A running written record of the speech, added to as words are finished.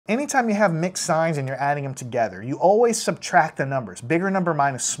Anytime you have mixed signs and you're adding them together, you always subtract the numbers. Bigger number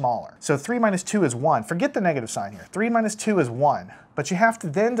minus smaller. So 3 minus 2 is 1. Forget the negative sign here. 3 minus 2 is 1. But you have to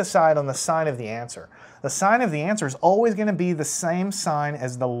then decide on the sign of the answer. The sign of the answer is always going to be the same sign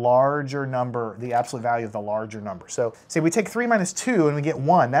as the larger number, the absolute value of the larger number. So say we take 3 minus 2 and we get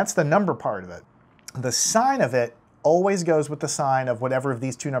 1. That's the number part of it. The sign of it always goes with the sign of whatever of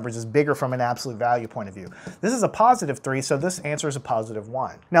these two numbers is bigger from an absolute value point of view. This is a positive 3, so this answer is a positive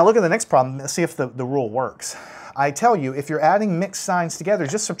 1. Now look at the next problem. Let's see if the rule works. I tell you, if you're adding mixed signs together,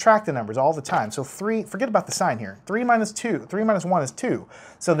 just subtract the numbers all the time. So 3, forget about the sign here. 3 minus 1 is 2.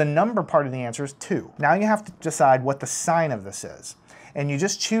 So the number part of the answer is 2. Now you have to decide what the sign of this is. And you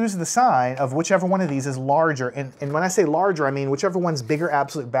just choose the sign of whichever one of these is larger. And when I say larger, I mean whichever one's bigger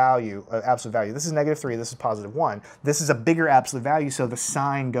absolute value. This is negative 3, this is positive 1. This is a bigger absolute value, so the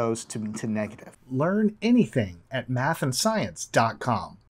sign goes to negative. Learn anything at mathandscience.com.